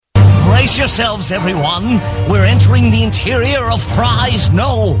Brace yourselves, everyone. We're entering the interior of Fry's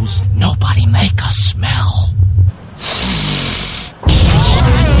nose. Nobody make a smell.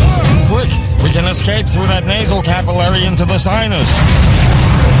 Quick, we can escape through that nasal capillary into the sinus.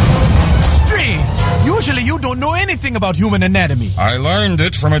 Strange. Usually you don't know anything about human anatomy. I learned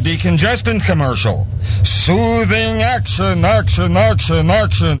it from a decongestant commercial. Soothing action, action, action,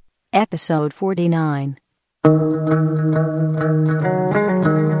 action. Episode 49.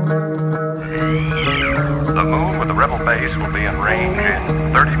 The moon with the rebel base will be in range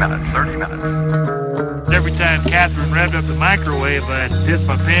in 30 minutes. Every time Catherine revved up the microwave, I'd piss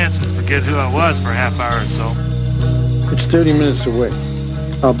my pants and forget who I was for a half hour or so. It's 30 minutes away.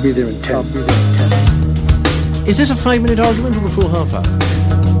 I'll be there in 10. Is this a 5-minute argument or a full half hour?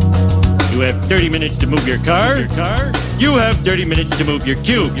 You have 30 minutes to move your car. You have 30 minutes to move your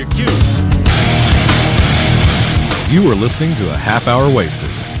cube. You are listening to A Half Hour Wasted,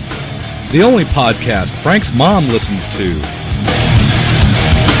 the only podcast Frank's mom listens to.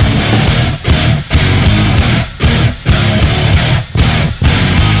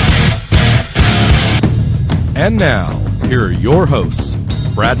 And now, here are your hosts,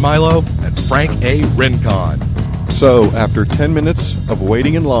 Brad Milo and Frank A. Rincon. So, after 10 minutes of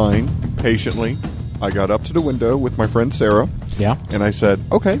waiting in line, patiently, I got up to the window with my friend Sarah. Yeah. And I said,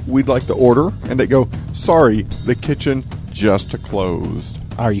 okay, we'd like to order. And they go, sorry, the kitchen just closed.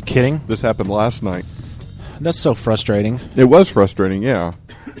 Are you kidding? This happened last night. That's so frustrating. It was frustrating, yeah.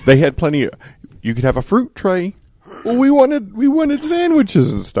 They had plenty of, you could have a fruit tray. Well, we wanted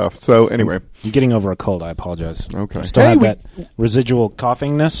sandwiches and stuff. So, anyway. I'm getting over a cold. I apologize. Okay. I still have that residual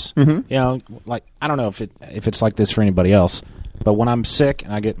coughingness. Mm-hmm. You know, like, I don't know if it's like this for anybody else, but when I'm sick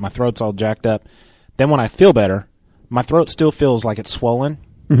and I get my throat's all jacked up, then when I feel better, my throat still feels like it's swollen,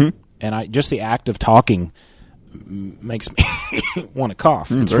 and just the act of talking makes me want to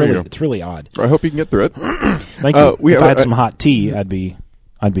cough. It's really odd. I hope you can get through it. Thank you. If I had some hot tea, I'd be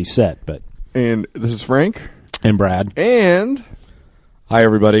set. But and this is Frank and Brad and Hi,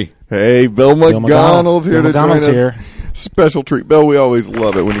 everybody. Hey, Bill McDonald's here to join us. Here. Special treat, Bill. We always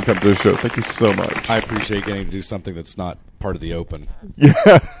love it when you come to the show. Thank you so much. I appreciate getting to do something that's not part of the open. Yeah.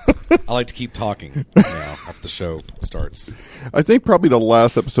 I like to keep talking after the show starts. I think probably the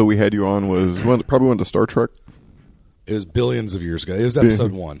last episode we had you on was probably one of the Star Trek. It was billions of years ago. It was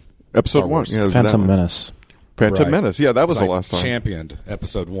episode 1. Episode 1, yeah. Phantom Menace. Phantom Menace, yeah, that was the last time. Championed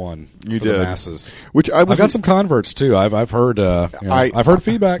episode 1 you for did. the masses. Which I've got some converts too. I've heard I've heard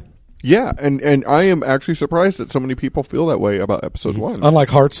feedback. Yeah, and I am actually surprised that so many people feel that way about episode 1. Unlike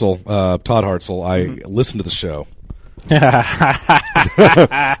Hartzell, Todd Hartzell, I listened to the show.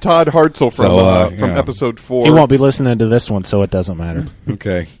 Todd Hartzell from episode 4. He won't be listening to this one, so it doesn't matter.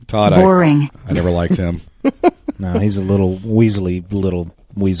 Okay, Todd. Boring. I never liked him. No, he's a little weaselly little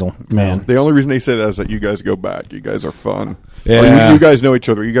weasel man. The only reason they say that is that you guys go back. You guys are fun. Yeah. Or you guys know each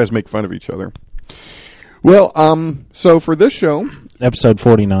other. You guys make fun of each other. Well, so for this show, Episode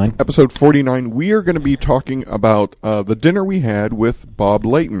 49, we are going to be talking about the dinner we had with Bob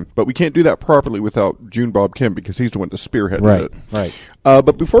Layton. But we can't do that properly without June Bob Kim because he's the one that spearheaded it. Right.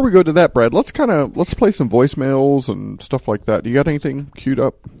 But before we go to that, Brad, let's play some voicemails and stuff like that. Do you got anything queued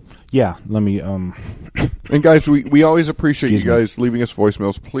up? Yeah, let me... And guys, we always appreciate you guys leaving us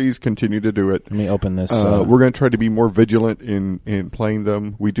voicemails. Please continue to do it. Let me open this. We're going to try to be more vigilant in playing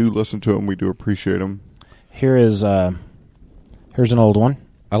them. We do listen to them. We do appreciate them. Here's an old one.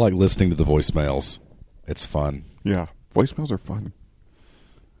 I like listening to the voicemails. It's fun. Yeah, voicemails are fun.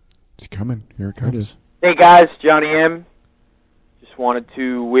 It's coming. Here it comes. It is. Hey guys, Johnny M. Just wanted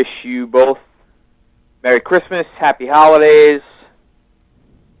to wish you both Merry Christmas, Happy Holidays,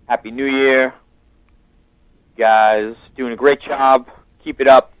 Happy New Year. You guys doing a great job. Keep it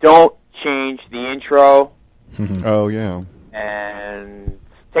up. Don't change the intro. Oh, yeah. And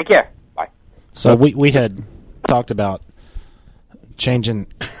take care. Bye. So we had talked about changing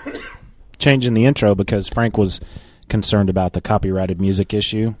the intro because Frank was concerned about the copyrighted music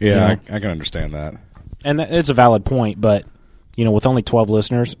issue. Yeah, I can understand that. And it's a valid point, but with only 12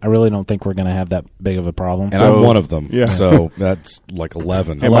 listeners, I really don't think we're going to have that big of a problem. And I'm one of them, yeah. So that's like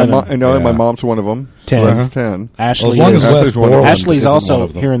 11. And my mom's one of them. 10. So that's 10. Ashley's also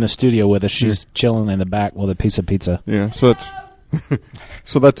here in the studio with us. She's chilling in the back with a piece of pizza. Yeah, so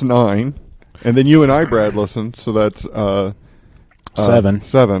that's 9. And then you and I, Brad, listen, so that's 7.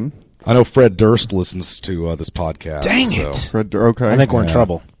 I know Fred Durst listens to this podcast. Dang it! Fred, okay. I think we're in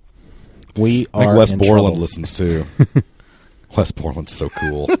trouble. We are. I think Wes in Borland trouble. listens too. Wes Borland's so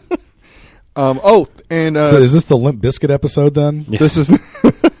cool. So is this the Limp Bizkit episode then? Yeah. This is.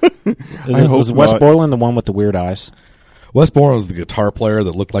 Was Wes Borland the one with the weird eyes? Wes Borland was the guitar player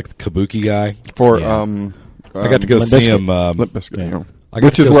that looked like the kabuki guy. I got to go see him. Limp Bizkit, yeah. I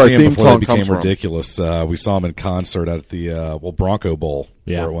got to go see him before they became ridiculous. We saw him in concert at the Bronco Bowl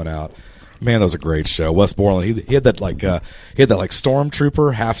where it went out. Man, that was a great show. Wes Borland, he had that like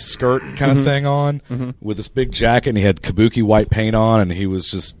stormtrooper half skirt kind of thing on with this big jacket, and he had kabuki white paint on, and he was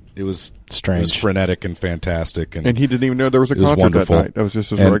just it was strange, it was frenetic and fantastic, and he didn't even know there was a concert that night. That was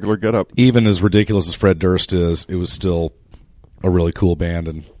just his regular getup. Even as ridiculous as Fred Durst is, it was still a really cool band,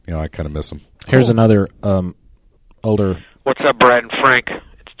 and I kind of miss him. Here's another older. What's up, Brad and Frank?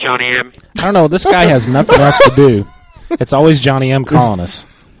 It's Johnny M. I don't know. This guy has nothing else to do. It's always Johnny M calling us,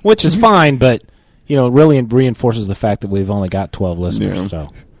 which is fine, but it really reinforces the fact that we've only got 12 listeners. Yeah.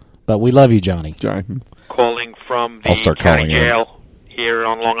 So, but we love you, Johnny. Calling from the county jail here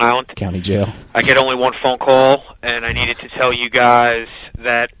on Long Island. County jail. I get only one phone call, and I needed to tell you guys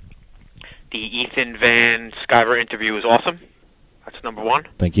that the Ethan Van Sciver interview was awesome. That's number one.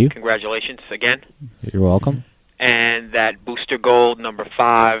 Thank you. Congratulations again. You're welcome. And that Booster Gold number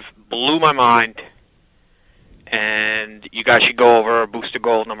 5 blew my mind. And you guys should go over Booster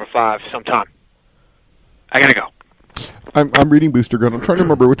Gold number 5 sometime. I gotta go. I'm reading Booster Gold. I'm trying to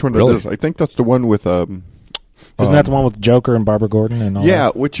remember which one that is. I think that's the one with Isn't that the one with Joker and Barbara Gordon and all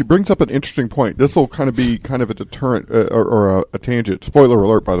that? Which brings up an interesting point. This will kind of be kind of a deterrent or a tangent. Spoiler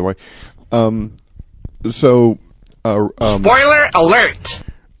alert, by the way. Spoiler alert!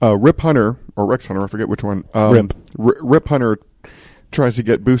 Rip Hunter, or Rex Hunter, I forget which one. Rip Hunter tries to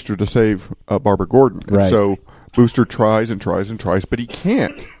get Booster to save Barbara Gordon. Right. So Booster tries and tries and tries, but he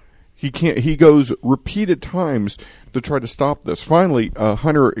can't. He goes repeated times to try to stop this. Finally,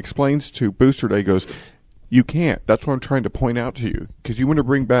 Hunter explains to Booster that he goes, "You can't. That's what I'm trying to point out to you. Because you want to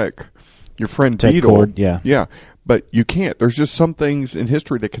bring back your friend Beetle. Cord, yeah. Yeah. But you can't. There's just some things in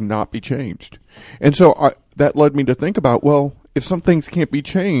history that cannot be changed." And so that led me to think about, well, if some things can't be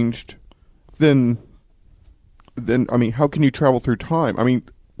changed, then I mean, how can you travel through time? I mean,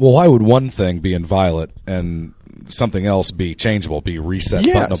 well, why would one thing be inviolate and something else be changeable, be reset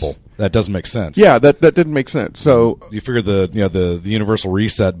buttonable? That doesn't make sense. Yeah, that didn't make sense. So you figure the universal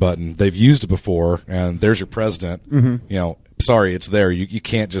reset button, they've used it before, and there's your president. Sorry, it's there. You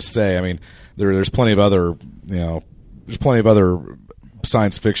can't just say. I mean, there's plenty of other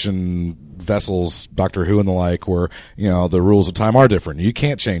science fiction vessels, Doctor Who and the like, where the rules of time are different. You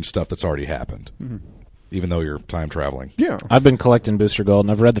can't change stuff that's already happened, even though you're time traveling. Yeah, I've been collecting Booster Gold,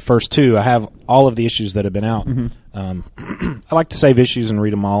 and I've read the first 2. I have all of the issues that have been out. I like to save issues and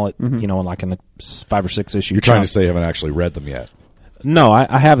read them all at like in the 5 or 6 issue. You're trying to say you haven't actually read them yet? No,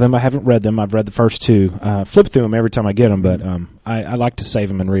 I have them. I haven't read them. I've read the first 2. Flip through them every time I get them, but I like to save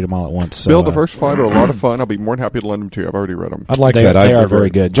them and read them all at once. So, Bill, the first 5 are a lot of fun. I'll be more than happy to lend them to you. I've already read them. I'd like that. They are very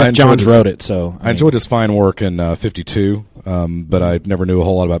good. Jeff Johns wrote it, so I enjoyed his fine work in 52, but I never knew a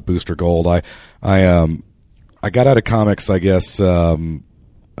whole lot about Booster Gold. I got out of comics, I guess,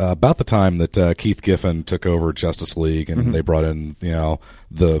 about the time that Keith Giffen took over Justice League, and they brought in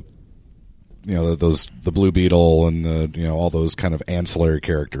the Blue Beetle and all those kind of ancillary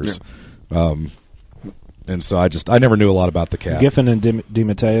characters. Yeah. And so I never knew a lot about the Cap. Giffen and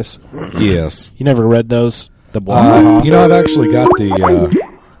DeMatteis? Yes. You never read those? I've actually got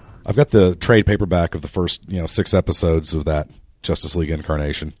the trade paperback of the first 6 episodes of that Justice League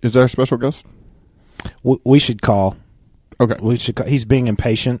incarnation. Is there a special guest? We should call. Okay. We should call. He's being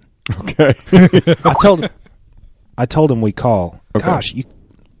impatient. Okay. I told him we call. Okay. Gosh,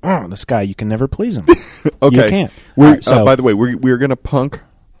 this guy, you can never please him. Okay. You can't. Right, by the way, we're going to punk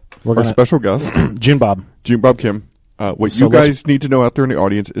our special guest. June Bob Kim. What you guys need to know out there in the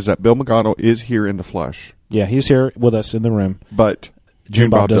audience is that Bill Magano is here in the flesh. Yeah, he's here with us in the room. But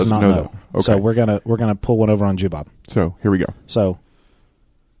June Bob does not know. Okay. So we're gonna pull one over on June Bob. So here we go. So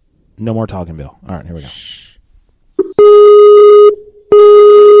no more talking, Bill. All right, here we go.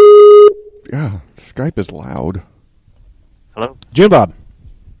 Yeah, Skype is loud. Hello, June Bob.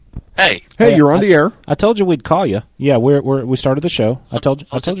 Hey, you're on the air. I told you we'd call you. Yeah, we started the show. I told you.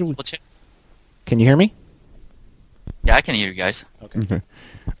 Can you hear me? Yeah, I can hear you guys. Okay.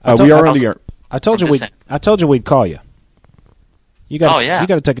 We are on the air. I told you we'd call you. You got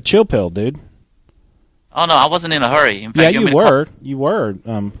to take a chill pill, dude. Oh no, I wasn't in a hurry. In fact, you were,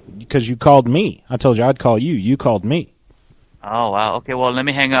 because you called me. I told you I'd call you. You called me. Oh wow. Okay, well let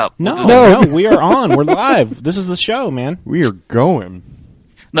me hang up. No, we are on. We're live. This is the show, man. We are going.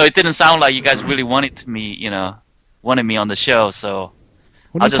 No, it didn't sound like you guys really wanted me on the show. So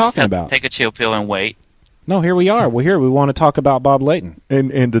what are you talking about? Take a chill pill and wait. No, here we are. We're here. We want to talk about Bob Layton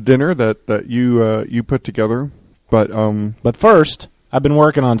and the dinner that you put together. But first, I've been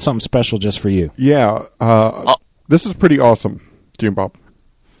working on something special just for you. Yeah. This is pretty awesome, June Bob.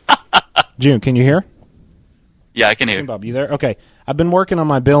 June, can you hear? Yeah, I can hear. June Bob, you there? Okay. I've been working on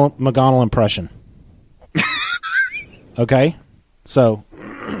my Bill McGonnell impression. Okay? So,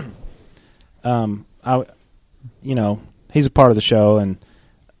 he's a part of the show, and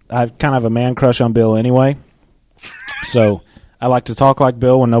I kind of have a man crush on Bill anyway. So, I like to talk like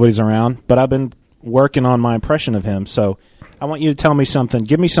Bill when nobody's around, but I've been working on my impression of him. So, I want you to tell me something.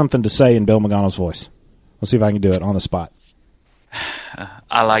 Give me something to say in Bill McGonnell's voice. Let's see if I can do it on the spot.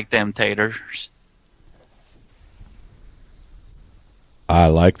 I like them taters. I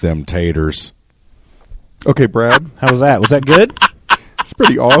like them taters. Okay, Brad. How was that? Was that good? It's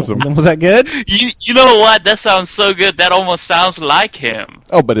pretty awesome. Was that good? You know what? That sounds so good. That almost sounds like him.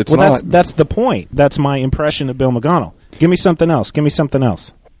 Oh, but it's not. That's the point. That's my impression of Bill McGonnell. Give me something else. Give me something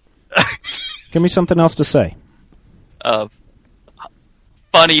else. Give me something else to say.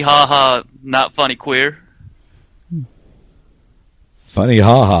 Funny, haha, not funny, queer. Funny,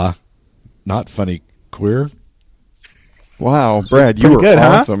 haha, not funny, queer. Wow, Brad, you were good,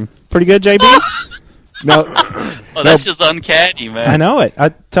 awesome. Huh? Pretty good, JB? No. That's just uncanny, man. I know it. I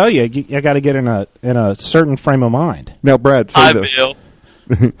tell you, I got to get in a certain frame of mind. Now, Brad, say this. Bill.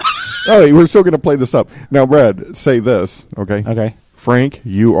 Oh, we're still going to play this up. Now, Brad, say this, okay? Okay. Frank,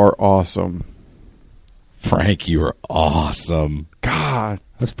 you are awesome. Frank, you are awesome. God.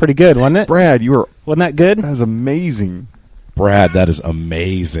 That's pretty good, wasn't it? Brad, you are... Wasn't that good? That is amazing. Brad, that is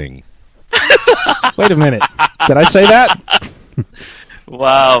amazing. Wait a minute. Did I say that?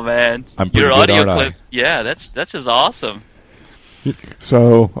 Wow, man. I'm pretty Your good, audio aren't clip. Yeah, that's just awesome.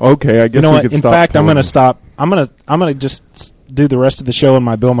 So, okay, I guess you know we what? could In stop. fact, I'm going to stop. I'm going to just do the rest of the show in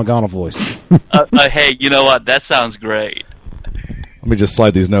my Bill McGonnell voice. Hey, you know what? That sounds great. Let me just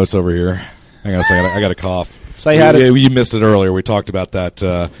slide these notes over here. Hang on a second. I got a cough. Say hi to... You missed it earlier. We talked about that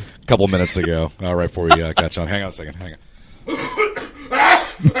a couple minutes ago, right before we catch on. Hang on a second. Hang on.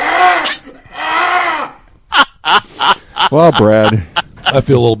 Well, Brad. I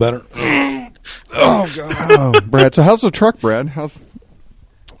feel a little better. Oh, God. Oh, Brad. So how's the truck, Brad?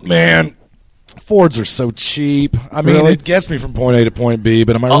 Man, Fords are so cheap. I mean, Really? it gets me from point A to point B,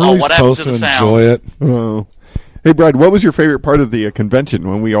 but am I really what supposed happened to to the enjoy it? Oh. Hey, Brad, what was your favorite part of the convention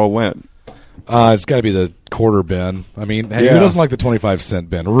when we all went? It's got to be the quarter bin. I mean, hey, Yeah. who doesn't like the 25-cent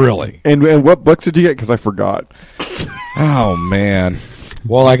bin? Really? And what books did you get? Because I forgot. Oh, man.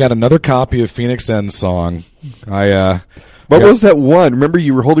 Well, I got another copy of Phoenix End Song. What was that one? Remember,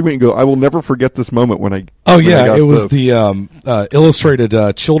 you were holding me and go, I will never forget this moment when I... Oh, when I yeah, got it was this. the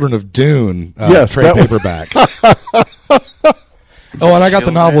illustrated Children of Dune Yes, trade that was- paperback. Oh, and I got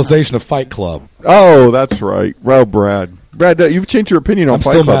the novelization of Fight Club. Oh, that's right. Well, Brad, you've changed your opinion on I'm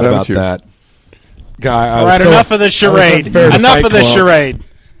Fight still Club, mad haven't about you? that. Guy, All right, enough of this charade. Enough of this charade.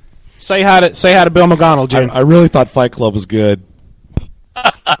 Say hi to Bill McGonnell, Jim. I really thought Fight Club was good.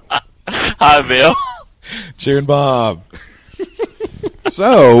 Hi, Bill. June Bob.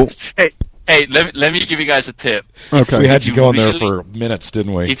 So, Hey, let me give you guys a tip. okay. We had you going there really- for minutes,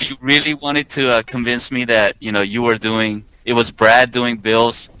 didn't we? If you really wanted to convince me that you were doing, it was Brad doing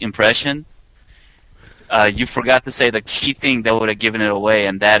Bill's impression, you forgot to say the key thing that would have given it away,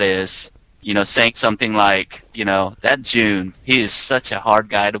 and that is, saying something like, that June, he is such a hard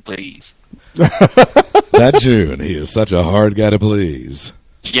guy to please. That June, he is such a hard guy to please.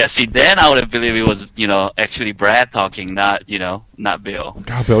 Yeah, see, then I would have believed it was, actually Brad talking, not Bill.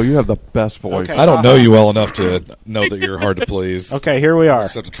 God, Bill, you have the best voice. Okay. I don't know you well enough to know that you're hard to please. Okay, here we are.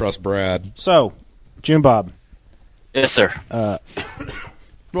 Just have to trust Brad. So, June Bob. Yes, sir.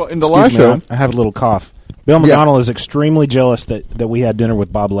 Well, in the last Excuse me, show... I have a little cough. Bill McGonnell is extremely jealous that we had dinner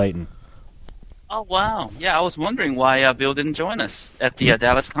with Bob Layton. Oh, wow. Yeah, I was wondering why Bill didn't join us at the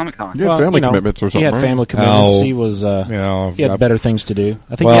Dallas Comic-Con. You had family commitments or something, He had right? family commitments. Oh, He was. He had I- better things to do.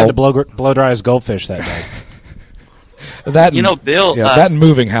 I think he had to blow dry his goldfish that day. That and, Bill. that and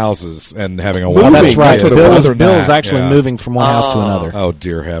moving houses and having a Moving, wife. That's right. that's what it was. Bill's actually moving from one house to another. Oh,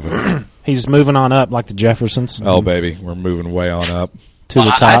 dear heavens. He's moving on up like the Jeffersons. Oh, baby, we're moving way on up. To the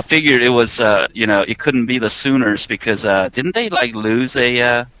I top. figured it was, it couldn't be the Sooners because didn't they lose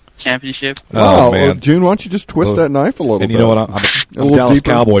a championship? Wow, Oh, man. June, why don't you just twist that knife a little And bit? you know what? I'm a little Dallas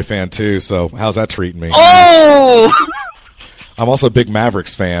deeper. Cowboy fan, too, so how's that treating me? Oh! I'm also a big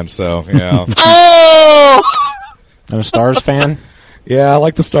Mavericks fan, so, yeah. Oh! I'm a Stars fan. Yeah, I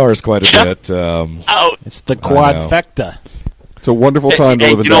like the Stars quite a bit. Out. It's the quadfecta. It's a wonderful time to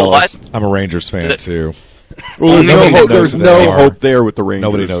Hey, live in you know Dallas. what? I'm a Rangers fan, too. Well, there's Nobody no, hope, knows there's who no they are. hope there with the Rangers.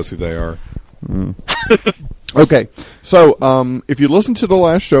 Nobody knows who they are. Okay, so if you listen to the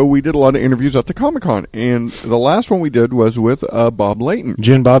last show, we did a lot of interviews at the Comic-Con, and the last one we did was with Bob Layton.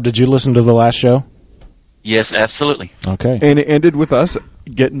 June Bob, did you listen to the last show? Yes, absolutely. Okay. And it ended with us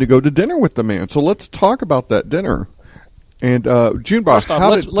getting to go to dinner with the man. So let's talk about that dinner. And June Bob, First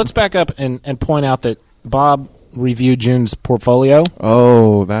off, let's back up and point out that Bob reviewed June's portfolio.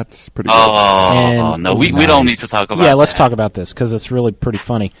 Oh, that's pretty good. Oh, no, we don't need to talk about Yeah, let's that. talk about this because it's really pretty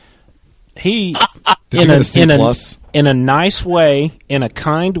funny. He, Did you get a C plus? in a nice way, in a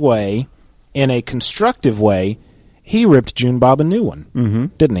kind way, in a constructive way, he ripped June Bob a new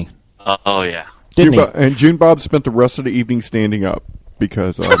one, didn't he? Oh, yeah. Didn't he? And June Bob spent the rest of the evening standing up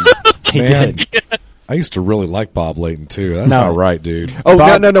because He Man, did. I used to really like Bob Layton too. That's No. not right, dude. Oh,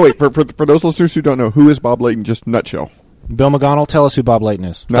 Bob- no, wait. For those listeners who don't know, who is Bob Layton? Just nutshell. Bill McGonnell, tell us who Bob Layton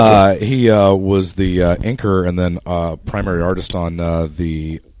is. He was the inker and then primary artist on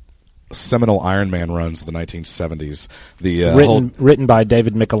the seminal Iron Man runs of the 1970s. The Written by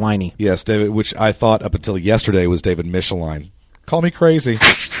David Michelini. Yes, David, which I thought up until yesterday was David Michelin. Call me crazy.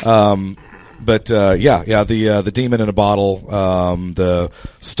 But the Demon in a Bottle, the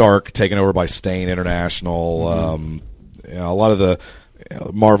Stark taken over by Stain International. A lot of the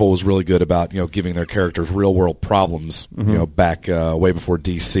Marvel was really good about giving their characters real world problems. Back way before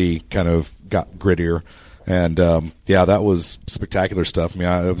DC kind of got grittier, and that was spectacular stuff. I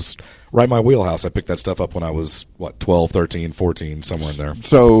mean, it was right in my wheelhouse. I picked that stuff up when I was 12, 13, 14, somewhere in there.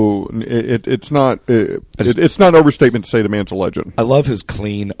 So it's not it's not an overstatement to say the man's a legend. I love his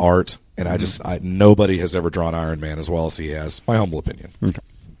clean art. And nobody has ever drawn Iron Man as well as he has. My humble opinion. Okay.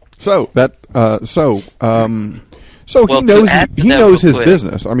 So Well, he knows his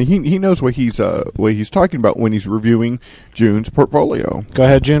business. I mean, he knows what he's talking about when he's reviewing June's portfolio. Go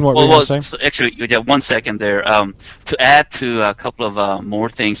ahead, June. What were you going to say? So actually, 1 second there. To add to a couple of more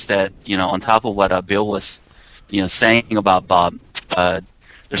things that on top of what Bill was saying about Bob.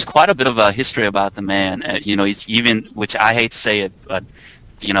 There's quite a bit of a history about the man. He's even, which I hate to say it, but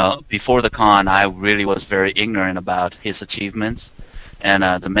before the con, I really was very ignorant about his achievements, and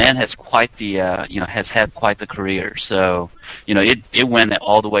the man has quite the, has had quite the career. So, it went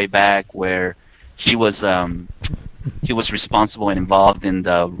all the way back where he was responsible and involved in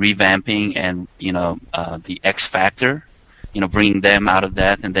the revamping and the X Factor, bringing them out of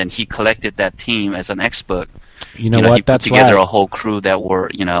that, and then he collected that team as an X book. You know what? He put That's together right. a whole crew that were,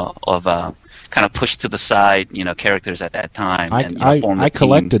 of kind of pushed to the side, characters at that time. I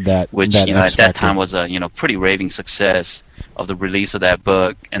collected that, which that at X that Factor. time was a pretty raving success of the release of that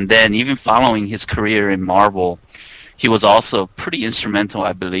book. And then even following his career in Marvel, he was also pretty instrumental,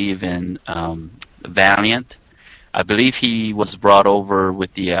 I believe, in Valiant. I believe he was brought over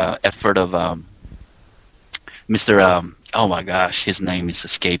with the effort of Mr. Oh my gosh, his name is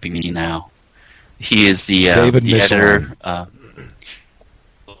escaping me now. He is the editor.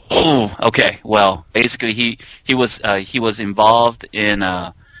 Okay. Well, basically, he was involved in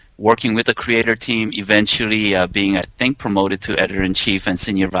working with the creator team. Eventually, being I think promoted to editor in chief and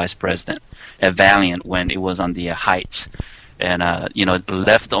senior vice president at Valiant when it was on the heights, and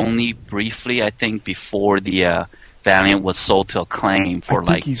left only briefly. I think before the Valiant was sold to Acclaim for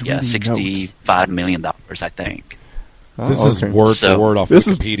 $65 million. I think. This is word for word off this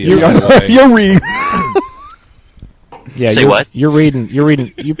Wikipedia. By the way. You're reading. Yeah, Say what? You're reading.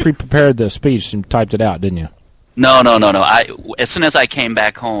 You pre-prepared the speech and typed it out, didn't you? No. As soon as I came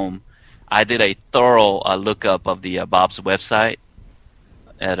back home, I did a thorough lookup of the Bob's website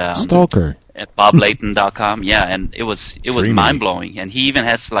at Stalker at boblayton.com. Yeah, and it was mind blowing. And he even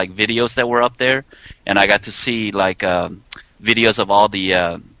has like videos that were up there, and I got to see like videos of all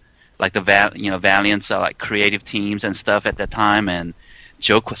the like the Valiant's like creative teams and stuff at that time, and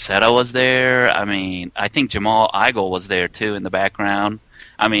Joe Quesada was there. I mean, I think Jamal Igle was there too in the background.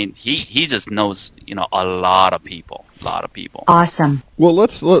 I mean, he just knows a lot of people. Awesome. Well,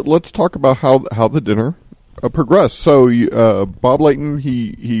 let's talk about how the dinner progressed. So, Bob Layton,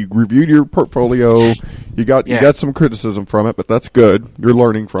 he reviewed your portfolio. You got some criticism from it, but that's good. You're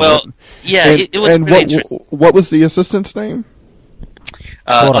learning from it. Yeah, it was and pretty interesting. What was the assistant's name?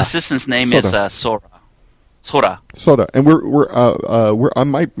 Assistant's name is Sora. Soda, and we're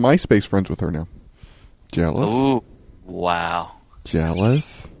I'm MySpace friends with her now. Jealous? Ooh, wow.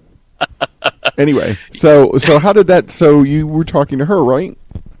 Jealous. Anyway, so how did that? So you were talking to her, right?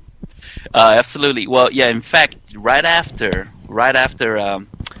 Absolutely. Well, yeah. In fact, right after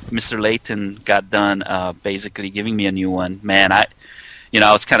Mr. Layton got done, basically giving me a new one, man, I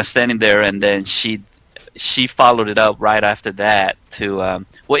was kind of standing there, and then she followed it up right after that to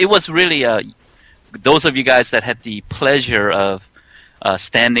well, it was really those of you guys that had the pleasure of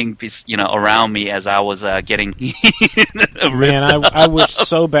standing, around me as I was getting. Man, I wish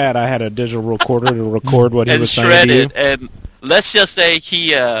so bad I had a digital recorder to record what he was saying to you. And let's just say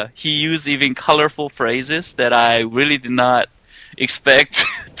he used even colorful phrases that I really did not expect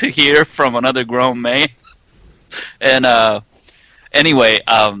to hear from another grown man. And anyway,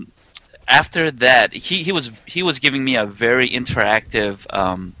 after that, he was giving me a very interactive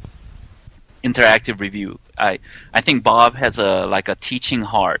review. I think Bob has a teaching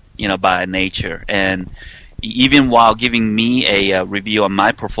heart, by nature, and even while giving me a review on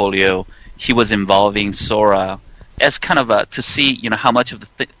my portfolio, he was involving Sora as kind of to see how much of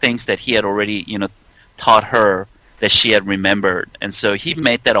the things that he had already taught her that she had remembered, and so he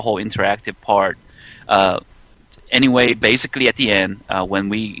made that a whole interactive part. Anyway, basically at the end, when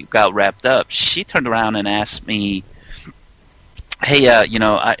we got wrapped up, she turned around and asked me, "Hey, I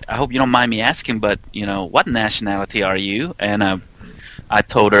hope you don't mind me asking, but what nationality are you?" And I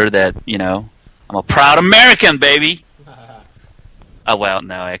told her that I'm a proud American, baby. Oh well,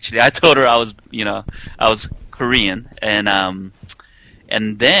 no, actually, I told her I was Korean, and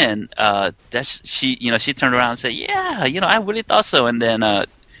then she turned around and said, "Yeah, I really thought so." And then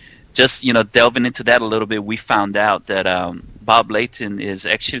just delving into that a little bit, we found out that Bob Layton is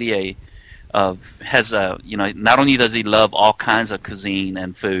actually has not only does he love all kinds of cuisine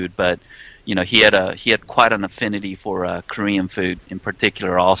and food, but he had quite an affinity for Korean food in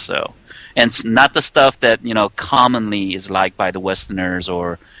particular also, and it's not the stuff that commonly is liked by the Westerners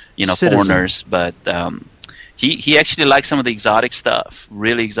or foreigners, but he actually likes some of the exotic stuff,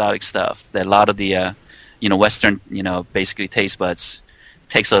 really exotic stuff that a lot of the Western basically taste buds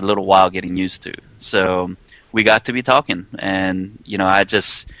takes a little while getting used to. So we got to be talking, and I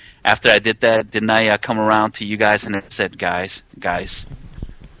just, after I did that, didn't I come around to you guys and I said, guys,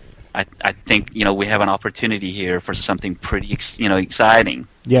 I think we have an opportunity here for something pretty exciting.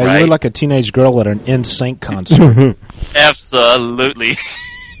 Yeah, right? You were like a teenage girl at an NSYNC concert. Absolutely.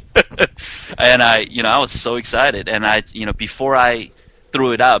 And I was so excited, and I before I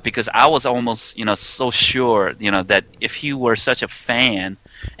threw it out, because I was almost so sure that if he were such a fan,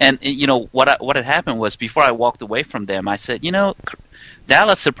 and what had happened was, before I walked away from them, I said,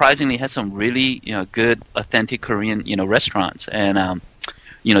 Dallas surprisingly has some really good authentic Korean restaurants, and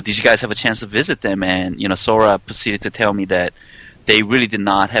did you guys have a chance to visit them? And Sora proceeded to tell me that they really did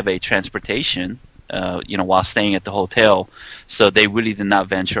not have a transportation while staying at the hotel, so they really did not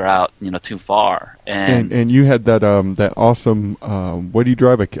venture out too far. And you had that awesome what do you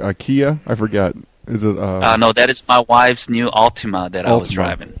drive, a Kia? I forgot. Is it no, that is my wife's new Altima that I was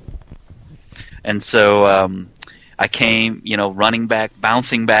driving. And so I came running back,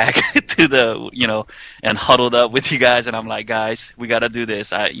 bouncing back to the and huddled up with you guys, and I'm like, guys, we got to do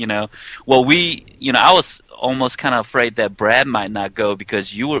this. I was almost kind of afraid that Brad might not go,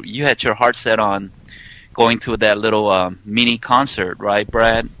 because you had your heart set on going to that little mini concert, right,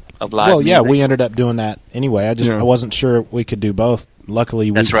 Brad, of live music? Yeah, we ended up doing that anyway. I wasn't sure we could do both. Luckily,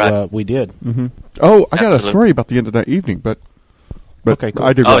 that's right. We did. Mm-hmm. Oh, I got a story about the end of that evening, but okay, cool.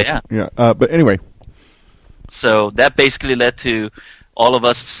 I did. Oh, yeah. But anyway. So that basically led to all of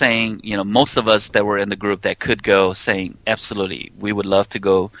us saying, most of us that were in the group that could go, saying, absolutely, we would love to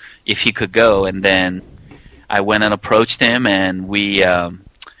go if he could go. And then I went and approached him, and we,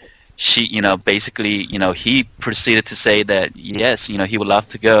 basically, he proceeded to say that, yes, he would love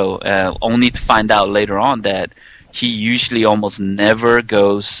to go, only to find out later on that he usually almost never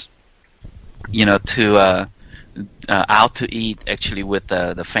goes, to out to eat actually with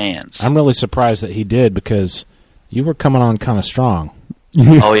the fans. I'm really surprised that he did, because you were coming on kind of strong.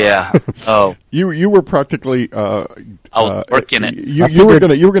 Oh yeah. Oh, you were practically. I was working it. You were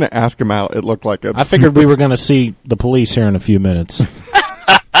gonna ask him out. It looked like it. I figured we were gonna see the police here in a few minutes.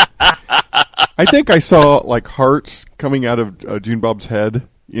 I think I saw like hearts coming out of June Bob's head.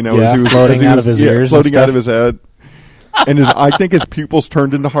 As he was floating out of his ears, floating out of his head. And I think his pupils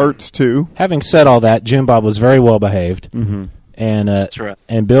turned into hearts too. Having said all that, Jim Bob was very well behaved, and that's right.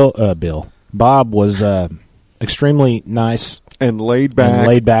 And Bob was extremely nice and laid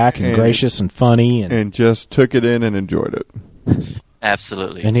back, and gracious and funny, and just took it in and enjoyed it.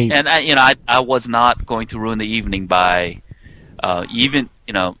 Absolutely. And I was not going to ruin the evening by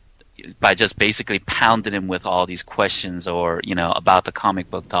by just basically pounding him with all these questions or about the comic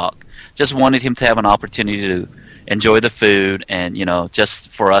book talk. Just wanted him to have an opportunity to enjoy the food, and just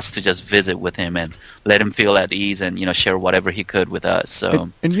for us to just visit with him and let him feel at ease, and share whatever he could with us.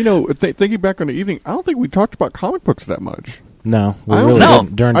 So thinking back on the evening, I don't think we talked about comic books that much. No, we really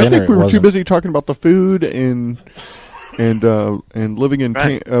didn't during dinner. I think we were too busy talking about the food and living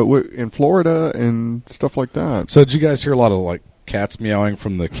in Florida and stuff like that. So did you guys hear a lot of cats meowing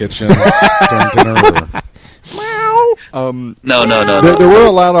from the kitchen during dinner? No. There were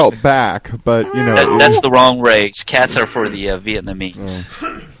a lot out back, but you know that's the wrong race. Cats are for the Vietnamese.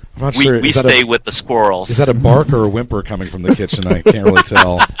 I'm not sure. We stay with the squirrels. Is that a bark or a whimper coming from the kitchen? I can't really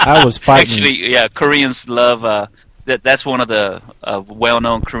tell. I was fighting. Actually, yeah, Koreans love that's one of the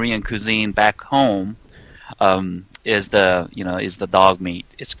well-known Korean cuisine back home. Is the dog meat?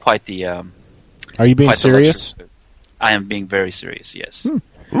 It's quite the. Are you being serious? I am being very serious. Yes,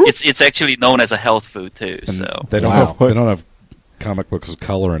 it's actually known as a health food too. And so they don't have comic books with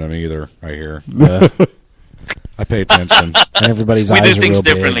color in them either. I hear. I pay attention. And everybody's we eyes do are things real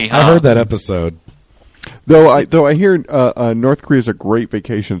differently. big. I heard that episode. Though I hear North Korea is a great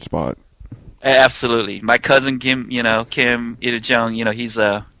vacation spot. Absolutely, my cousin Kim Il-jung, he's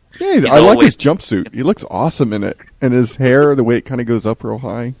I like his jumpsuit. He looks awesome in it, and his hair, the way it kind of goes up real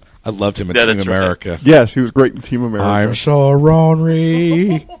high. I loved him in Team America. Right. Yes, he was great in Team America. I'm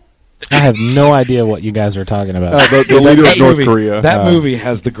Sharonry. I have no idea what you guys are talking about. The leader of North Korea. That movie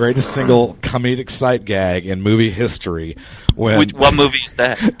has the greatest single comedic sight gag in movie history. What movie is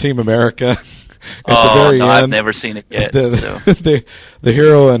that? Team America. At the very end, I've never seen it yet. The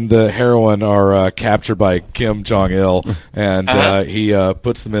hero and the heroine are captured by Kim Jong-il, and he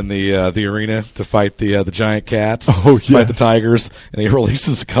puts them in the arena to fight the giant cats, fight the tigers, and he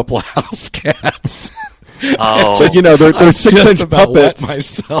releases a couple of house cats. Oh, so they're 6-inch puppets.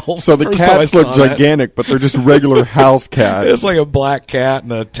 Myself. So the cats look gigantic, but they're just regular house cats. It's like a black cat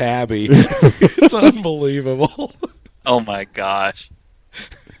and a tabby. It's unbelievable. Oh my gosh.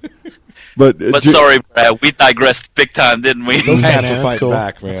 But sorry, Brad, we digressed big time, didn't we? Those cats are fighting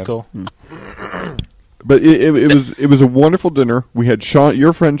back, man. That's cool. But it was a wonderful dinner. We had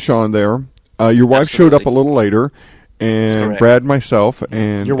your friend Sean there. Your wife showed up a little later, and Brad, myself,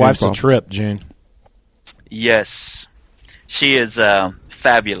 and your wife's a trip, June. Yes, she is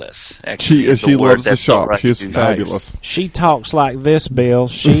fabulous. Actually, she loves the shop. Right. She is fabulous. She talks like this, Bill.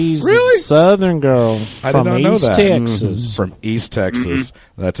 She's a Southern girl from East Texas. From East Texas.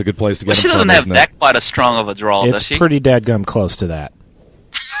 Mm-hmm. That's a good place to get. Well, she doesn't have that quite a strong of a drawl, does she? It's pretty dadgum close to that.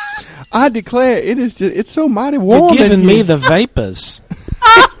 I declare, it's so mighty warm. You're giving me the vapors.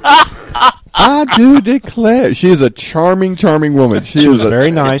 I do declare, she is a charming woman. She was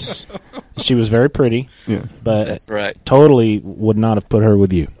very nice. She was very pretty. Yeah, but that's right. Totally would not have put her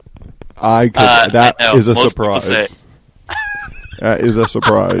with you. That is a surprise. That is a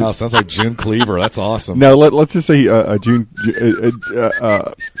surprise. Oh, sounds like June Cleaver. That's awesome. Now let's just say June.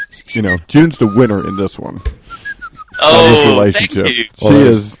 June's the winner in this one. Oh, relationship. Thank you. She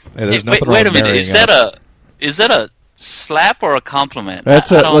is. Hey, wait a minute. Is that a slap or a compliment? That's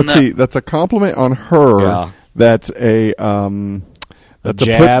That's a compliment on her. Yeah. That's a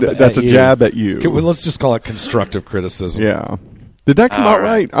jab. That's a jab at you. Let's just call it constructive criticism. Yeah. Did that come out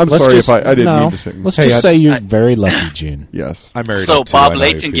right? I'm sorry if I didn't mean to say. Let's just say you're very lucky, June. Yes. I married. So Bob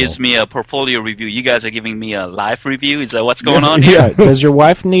Layton gives me a portfolio review. You guys are giving me a life review. Is that what's going on here? Yeah. Does your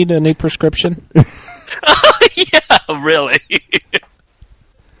wife need a new prescription? Yeah, really.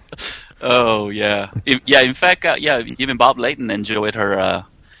 Oh yeah, In fact, even Bob Layton enjoyed her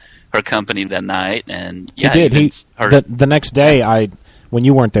company that night, and he did. The next day, when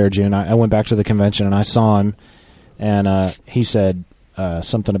you weren't there, June, I went back to the convention and I saw him, and he said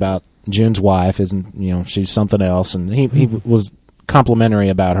something about June's wife isn't, she's something else, and he was complimentary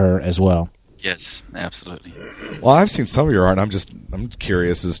about her as well. Yes, absolutely. Well, I've seen some of your art. And I'm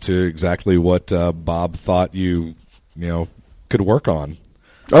curious as to exactly what Bob thought you could work on.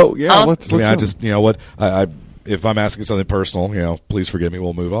 Oh yeah, if I'm asking something personal, please forgive me.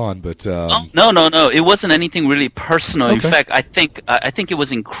 We'll move on. But no, it wasn't anything really personal. Okay. In fact, I think it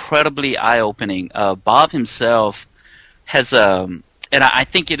was incredibly eye-opening. Bob himself has and I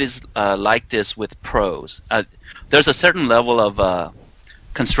think it is like this with pros. There's a certain level of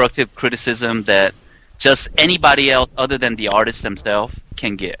constructive criticism that just anybody else other than the artist themselves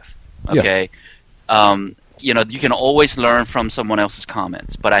can give. Okay. Yeah. You can always learn from someone else's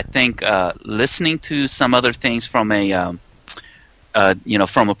comments, but I think listening to some other things from a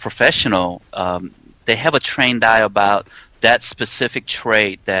professional, they have a trained eye about that specific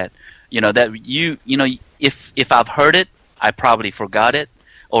trait that if I've heard it, I probably forgot it,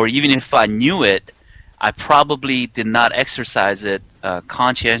 or even if I knew it, I probably did not exercise it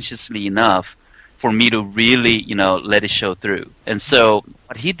conscientiously enough for me to really let it show through. And so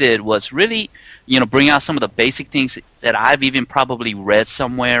what he did was really bring out some of the basic things that I've even probably read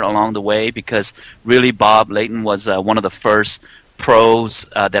somewhere along the way, because really Bob Layton was one of the first pros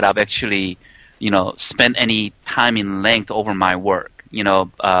that I've actually, spent any time in length over my work.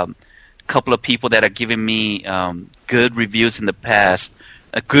 A couple of people that have given me good reviews in the past,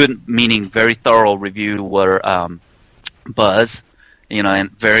 a good meaning very thorough review, were Buzz,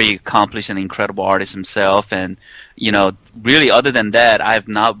 and very accomplished and incredible artist himself. And, really other than that, I have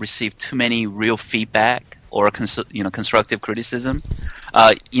not received too many real feedback or, constructive criticism.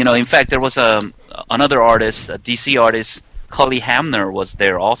 In fact, there was another artist, a DC artist, Cully Hamner was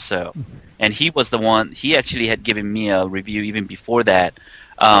there also. And he was the one, he actually had given me a review even before that.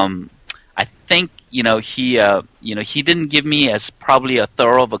 I think, he didn't give me as probably a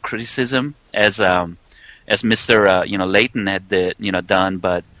thorough of a criticism as Mr. Layton had done,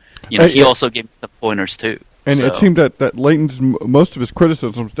 but he also gave me some pointers too. And it seemed that Layton's most of his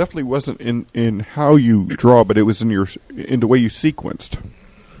criticisms definitely wasn't in how you draw, but it was in the way you sequenced.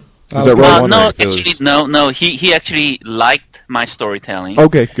 Is that right? No. He actually liked my storytelling.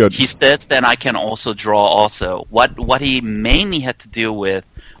 Okay, good. He says that I can also draw. Also, what he mainly had to deal with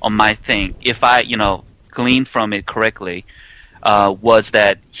on my thing, if I gleaned from it correctly, was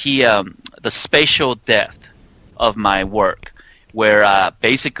that the spatial depth of my work, where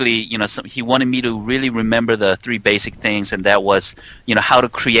basically he wanted me to really remember the three basic things, and that was how to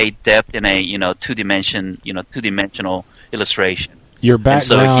create depth in a two-dimensional illustration. Your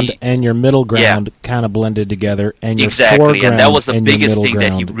background and your middle ground kind of blended together, and your foreground and that was the and biggest your thing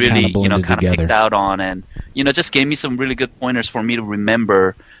that he really kind of together. picked out on, and just gave me some really good pointers for me to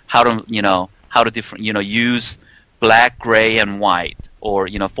remember how to different use black, gray, and white, or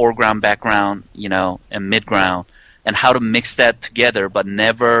foreground, background, and midground, and how to mix that together, but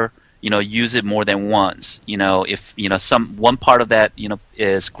never use it more than once. If one part of that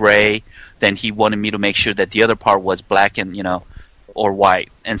is gray, then he wanted me to make sure that the other part was black and or white.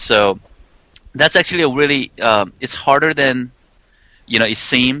 And so that's actually a really it's harder than it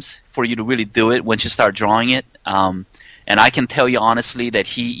seems for you to really do it once you start drawing it. And I can tell you honestly that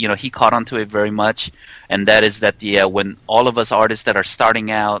he caught onto it very much, and that is that when all of us artists that are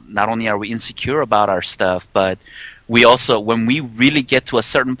starting out, not only are we insecure about our stuff, but we also, when we really get to a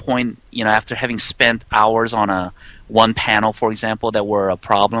certain point, after having spent hours on one panel, for example, that were a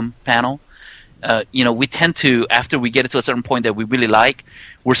problem panel, we tend to, after we get it to a certain point that we really like,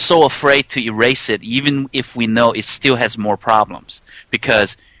 we're so afraid to erase it, even if we know it still has more problems,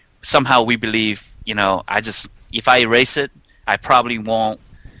 because somehow we believe, if I erase it, I probably won't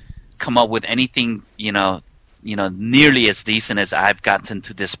come up with anything, nearly as decent as I've gotten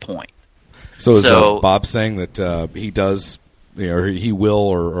to this point. So is Bob saying that he does, he will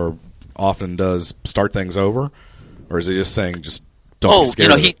or often does start things over, or is he just saying don't be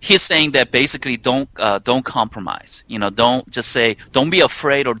scared? He's saying that basically don't compromise. Don't just say, don't be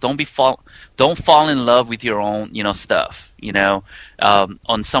afraid, or don't fall in love with your own stuff.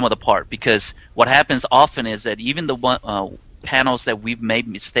 On some of the part, because what happens often is that even the panels that we've made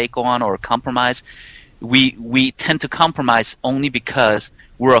mistake on or compromise, we tend to compromise only because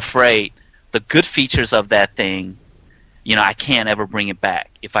we're afraid the good features of that thing, I can't ever bring it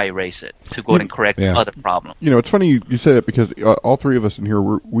back if I erase it to go ahead and correct other problems. It's funny you say that, because all three of us in here,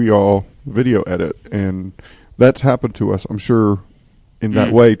 we all video edit, and that's happened to us, I'm sure, in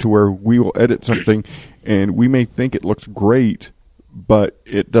that way, to where we will edit something and we may think it looks great, but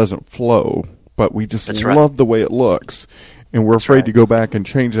it doesn't flow, but we just love the way it looks. And we're afraid to go back and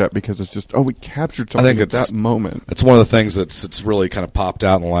change that because it's just, we captured something at that moment. It's one of the things it's really kind of popped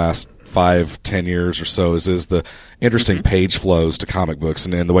out in the last 5-10 years or so is the interesting page flows to comic books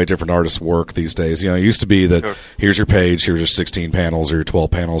and the way different artists work these days. It used to be that here's your page, here's your 16 panels or your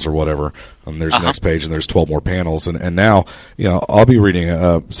 12 panels or whatever, and there's the next page and there's 12 more panels. And now, I'll be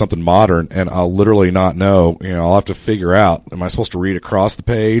reading something modern and I'll literally not know, I'll have to figure out, am I supposed to read across the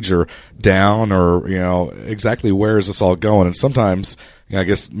page or down or, exactly where is this all going? And sometimes, I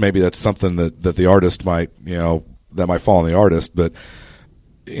guess maybe that's something that the artist might, that might fall on the artist, but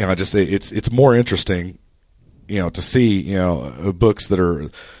it's more interesting, to see, books that are,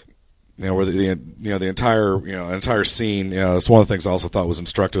 where the entire scene, it's one of the things I also thought was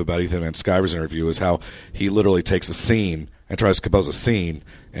instructive about Ethan Van Sciver's interview is how he literally takes a scene and tries to compose a scene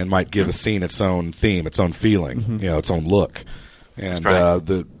and might give a scene its own theme, its own feeling, its own look, and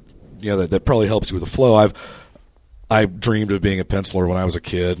that probably helps you with the flow. I dreamed of being a penciler when I was a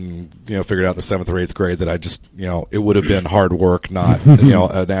kid, and figured out in the 7th or 8th grade that I just it would have been hard work, not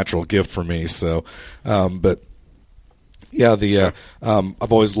a natural gift for me. So, but yeah,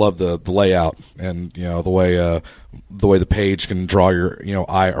 I've always loved the layout and the way the page can draw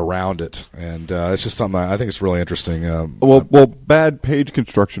your eye around it, and it's just something I think it's really interesting. Well, bad page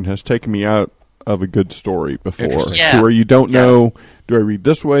construction has taken me out of a good story before, to where you don't know, do I read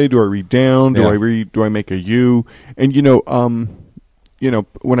this way, do I read down, do I make a U? And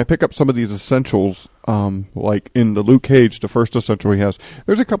when I pick up some of these essentials, like in the Luke Cage, the first essential he has,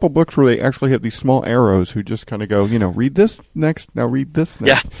 there's a couple books where they actually have these small arrows who just kind of go, read this next, now read this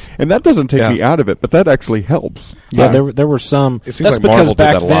next. Yeah. And that doesn't take me out of it, but that actually helps. Yeah, there were some. It seems like Marvel did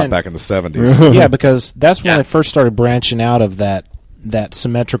that a lot back in the 70s. Yeah, because that's when they first started branching out of that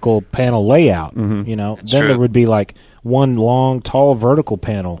symmetrical panel layout. Mm-hmm. Then there would be like one long, tall vertical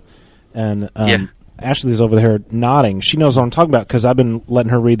panel. And Ashley's over there nodding. She knows what I'm talking about because I've been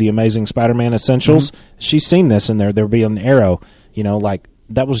letting her read the Amazing Spider-Man Essentials. Mm-hmm. She's seen this in there. There'll be an arrow, like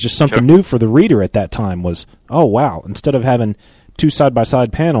that was just something new for the reader at that time was, oh, wow, instead of having two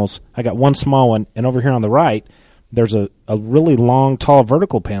side-by-side panels, I got one small one, and over here on the right, there's a really long, tall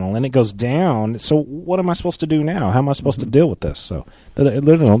vertical panel, and it goes down. So what am I supposed to do now? How am I supposed to deal with this? So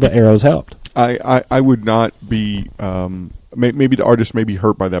the arrows helped. I would not be... maybe the artist may be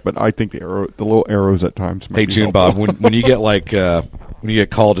hurt by that, but I think the little arrows at times. Hey, June Bob, when you get when you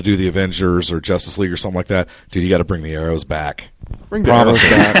get called to do the Avengers or Justice League or something like that, dude, you got to bring the arrows back. Bring the arrows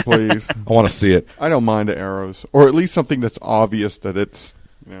back, please. I want to see it. I don't mind the arrows, or at least something that's obvious that it's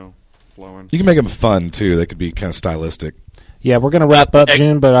flowing. You can make them fun too. They could be kind of stylistic. Yeah, we're going to wrap up,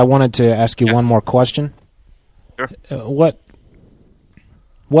 June, but I wanted to ask you one more question. Sure. What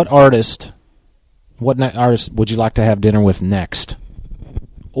artist? What artist would you like to have dinner with next?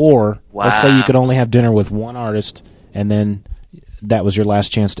 Or let's say you could only have dinner with one artist, and then that was your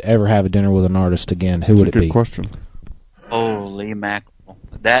last chance to ever have a dinner with an artist again. Who would it be? Good question. Oh, Lee Mackerel.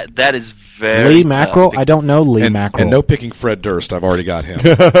 That is very Lee Mackerel? I don't know Lee Mackerel. And no picking Fred Durst. I've already got him.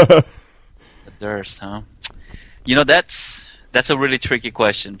 Durst, huh? That's a really tricky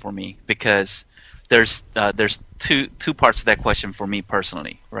question for me because there's two parts of that question for me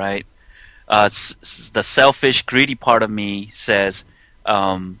personally, right? The selfish, greedy part of me says,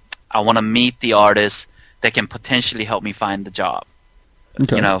 I want to meet the artist that can potentially help me find the job.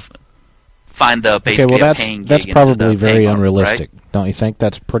 Okay. Find the basically a paying gig. That's probably very paying unrealistic, right? Don't you think?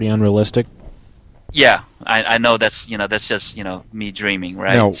 That's pretty unrealistic. Yeah, I know that's just me dreaming,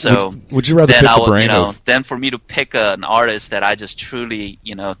 right? Now, so would you rather pick the brain of? Then for me to pick an artist that I just truly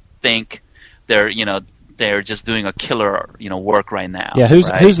think they're just doing a killer work right now. Yeah, who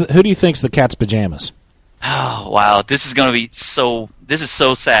do you think's the Cat's Pajamas? Oh wow, this is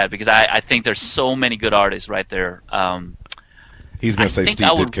so sad because I think there's so many good artists right there. He's going to say Steve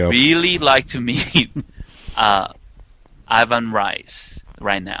Ditko. I would really like to meet Ivan Rice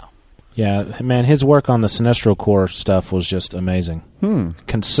right now. Yeah, man, his work on the Sinestro Corps stuff was just amazing.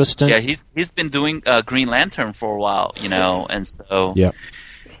 Consistent. Yeah, he's been doing Green Lantern for a while, and so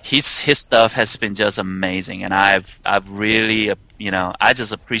his stuff has been just amazing, and I've really I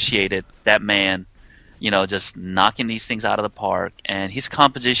just appreciated that man, just knocking these things out of the park, and his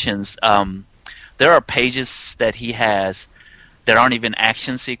compositions. There are pages that he has that aren't even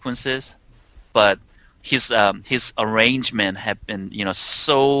action sequences, but his arrangement have been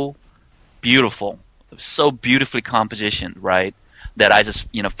so beautiful, so beautifully compositioned, right? That I just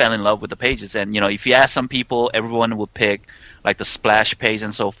fell in love with the pages. And if you ask some people, everyone would pick like the splash page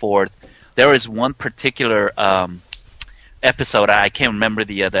and so forth. There is one particular episode, I can't remember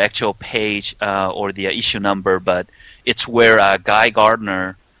the actual page or the issue number, but it's where Guy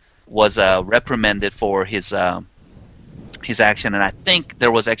Gardner was reprimanded for his action, and I think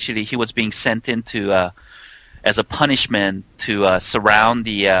he was being sent into as a punishment to surround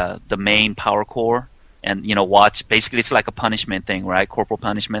the main power core and watch. Basically, it's like a punishment thing, right? Corporal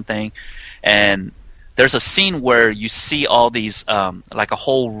punishment thing. And there's a scene where you see all these like a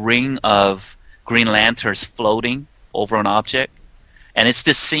whole ring of Green Lanterns floating over an object, and it's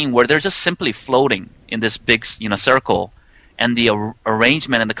this scene where they're just simply floating in this big circle, and the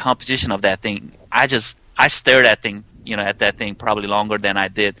arrangement and the composition of that thing. I stared at that thing probably longer than I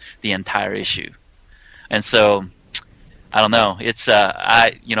did the entire issue. And so, I don't know. It's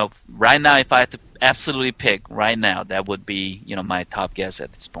right now, if I had to absolutely pick right now, that would be my top guess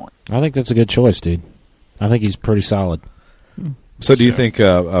at this point. I think that's a good choice, dude. I think he's pretty solid. So, do you think?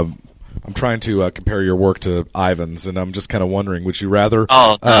 I'm trying to compare your work to Ivan's, and I'm just kind of wondering: would you rather?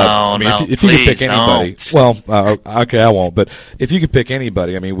 Oh no, if you could pick anybody, okay, I won't. But if you could pick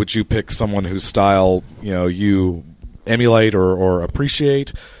anybody, would you pick someone whose style you emulate or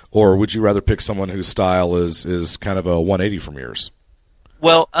appreciate? Or would you rather pick someone whose style is kind of a 180 from yours?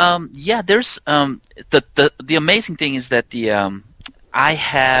 Well, there's the amazing thing is that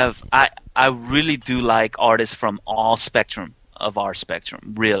I really do like artists from all spectrum of our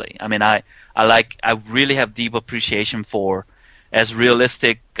spectrum. Really, I really have deep appreciation for as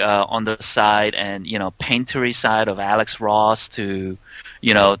realistic on the side and paintery side of Alex Ross to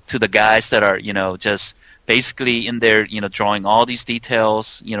the guys that are just basically in there, drawing all these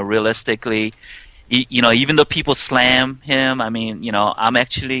details, realistically. Even though people slam him, I mean, I'm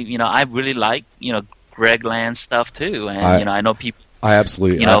actually, I really like, Greg Land's stuff too, and I know people. I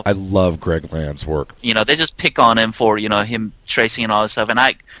absolutely, I love Greg Land's work. They just pick on him for him tracing and all this stuff, and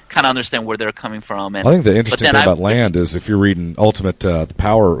I kind of understand where they're coming from. And I think the interesting thing about Land is if you're reading Ultimate the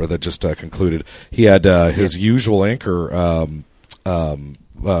Power that just concluded, he had his usual anchor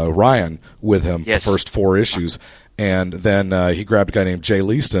Ryan with him the first 4 issues, and then he grabbed a guy named Jay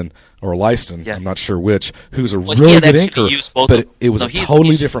Leiston or Leiston, I'm not sure which, who's a really good anchor, but it was a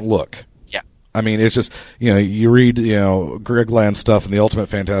totally different look. I mean, it's just, you read, Greg Land's stuff in the Ultimate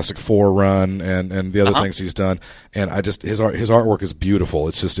Fantastic Four run and the other things he's done, and his artwork is beautiful.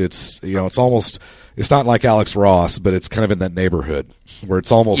 It's just, it's almost, it's not like Alex Ross, but it's kind of in that neighborhood where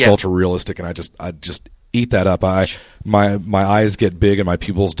it's almost ultra realistic, and I just eat that up. My eyes get big and my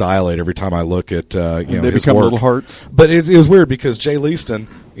pupils dilate every time I look at they his become work. little hearts. But it was weird because Jay Leiston,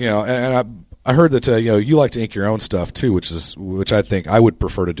 and I heard that you like to ink your own stuff too, which I think I would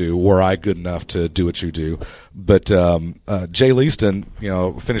prefer to do. Were I good enough to do what you do? But Jay Leiston,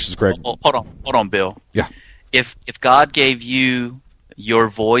 finishes Greg. Hold on, Bill. Yeah. If God gave you your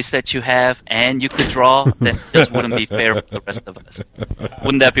voice that you have and you could draw, then this wouldn't be fair for the rest of us.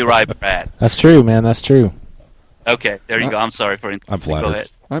 Wouldn't that be right, Brad? That's true, man. That's true. Okay, there you go. I'm sorry for I'm flattered. Go ahead.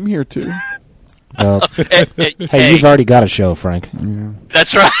 I'm here too. Well, hey, you've already got a show, Frank. Yeah.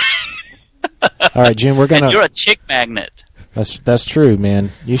 That's right. All right, Jim, we're gonna. And you're a chick magnet. That's true,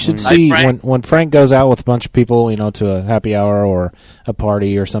 man. You should see when Frank goes out with a bunch of people, to a happy hour or a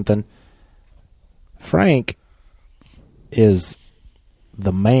party or something. Frank is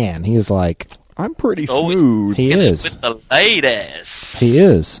the man. He is like. I'm pretty smooth. He is with the ladies. He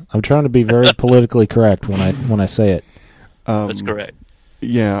is. I'm trying to be very politically correct when I say it. That's correct.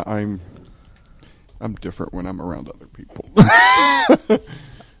 Yeah, I'm different when I'm around other people.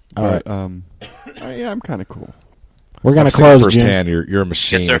 All right. I'm kind of cool. We're going to close, firsthand. You're a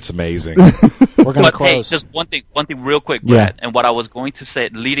machine. It's amazing. We're going to close. Hey, just one thing real quick, Brad. And what I was going to say,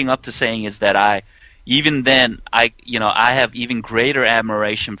 leading up to saying, is that I have even greater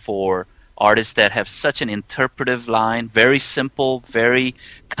admiration for artists that have such an interpretive line, very simple, very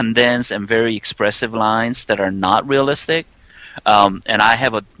condensed, and very expressive lines that are not realistic. And I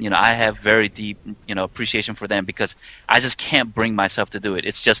have very deep, appreciation for them because I just can't bring myself to do it.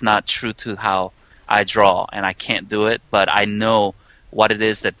 It's just not true to how I draw, and I can't do it. But I know what it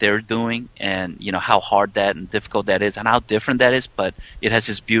is that they're doing, and how hard that and difficult that is, and how different that is. But it has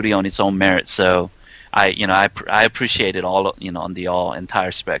its beauty on its own merit. So I appreciate it all, on the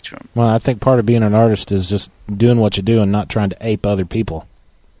entire spectrum. Well, I think part of being an artist is just doing what you do and not trying to ape other people.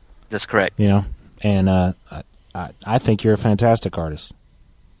 That's correct. And I think you're a fantastic artist.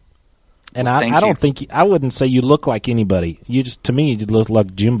 And well, I don't think I wouldn't say you look like anybody. To me, you look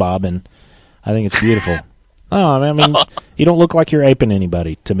like Jim Bob, and I think it's beautiful. No, I mean, you don't look like you're aping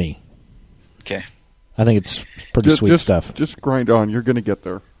anybody to me. Okay. I think it's pretty sweet stuff. Just grind on. You're going to get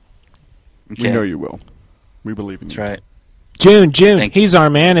there. Okay. We know you will. We believe in you. That's right. June, he's our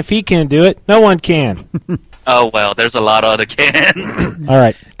man. If he can't do it, no one can. Oh, well, there's a lot of other can. All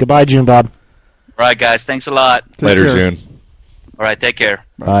right. Goodbye, June Bob. All right, guys. Thanks a lot. Later, June. All right. Take care.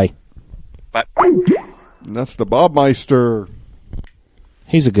 Bye. Bye. And that's the Bobmeister.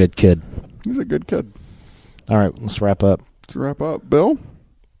 He's a good kid. He's a good kid. All right. Let's wrap up. Bill?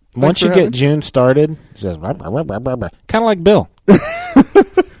 Once you get June started, she says, kind of like Bill.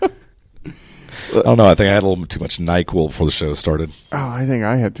 I don't know. I think I had a little too much NyQuil before the show started. Oh, I think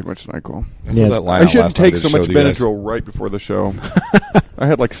I had too much NyQuil. I shouldn't take so much Benadryl right before the show. I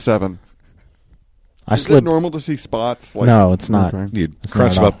had like 7. Is it normal to see spots? No, it's not. Okay. You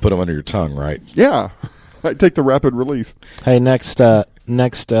crunch them up, put them under your tongue, right? Yeah. I take the rapid release. Hey, next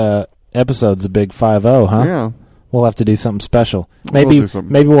episode's a big 5-0, huh? Yeah. We'll have to do something special. Maybe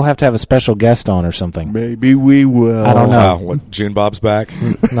we'll have to have a special guest on or something. Maybe we will. I don't know. What, June Bob's back?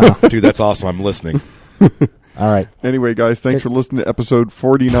 No. Dude, that's awesome. I'm listening. All right. Anyway, guys, thanks for listening to episode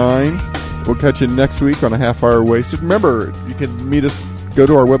 49. We'll catch you next week on A Half Hour Wasted. Remember, you can meet us. Go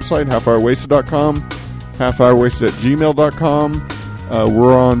to our website, halfhourwasted.com, halfhourwasted@gmail.com.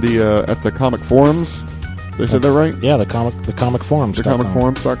 We're on at the Comic Forums. Did I say that right? Yeah, the comic forums.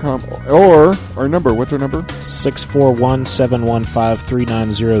 Thecomicforums.com. Or our number. What's our number?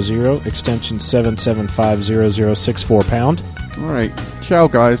 641-715-3900, extension 7750064 pound. All right. Ciao,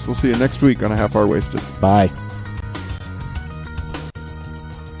 guys. We'll see you next week on A Half Hour Wasted. Bye.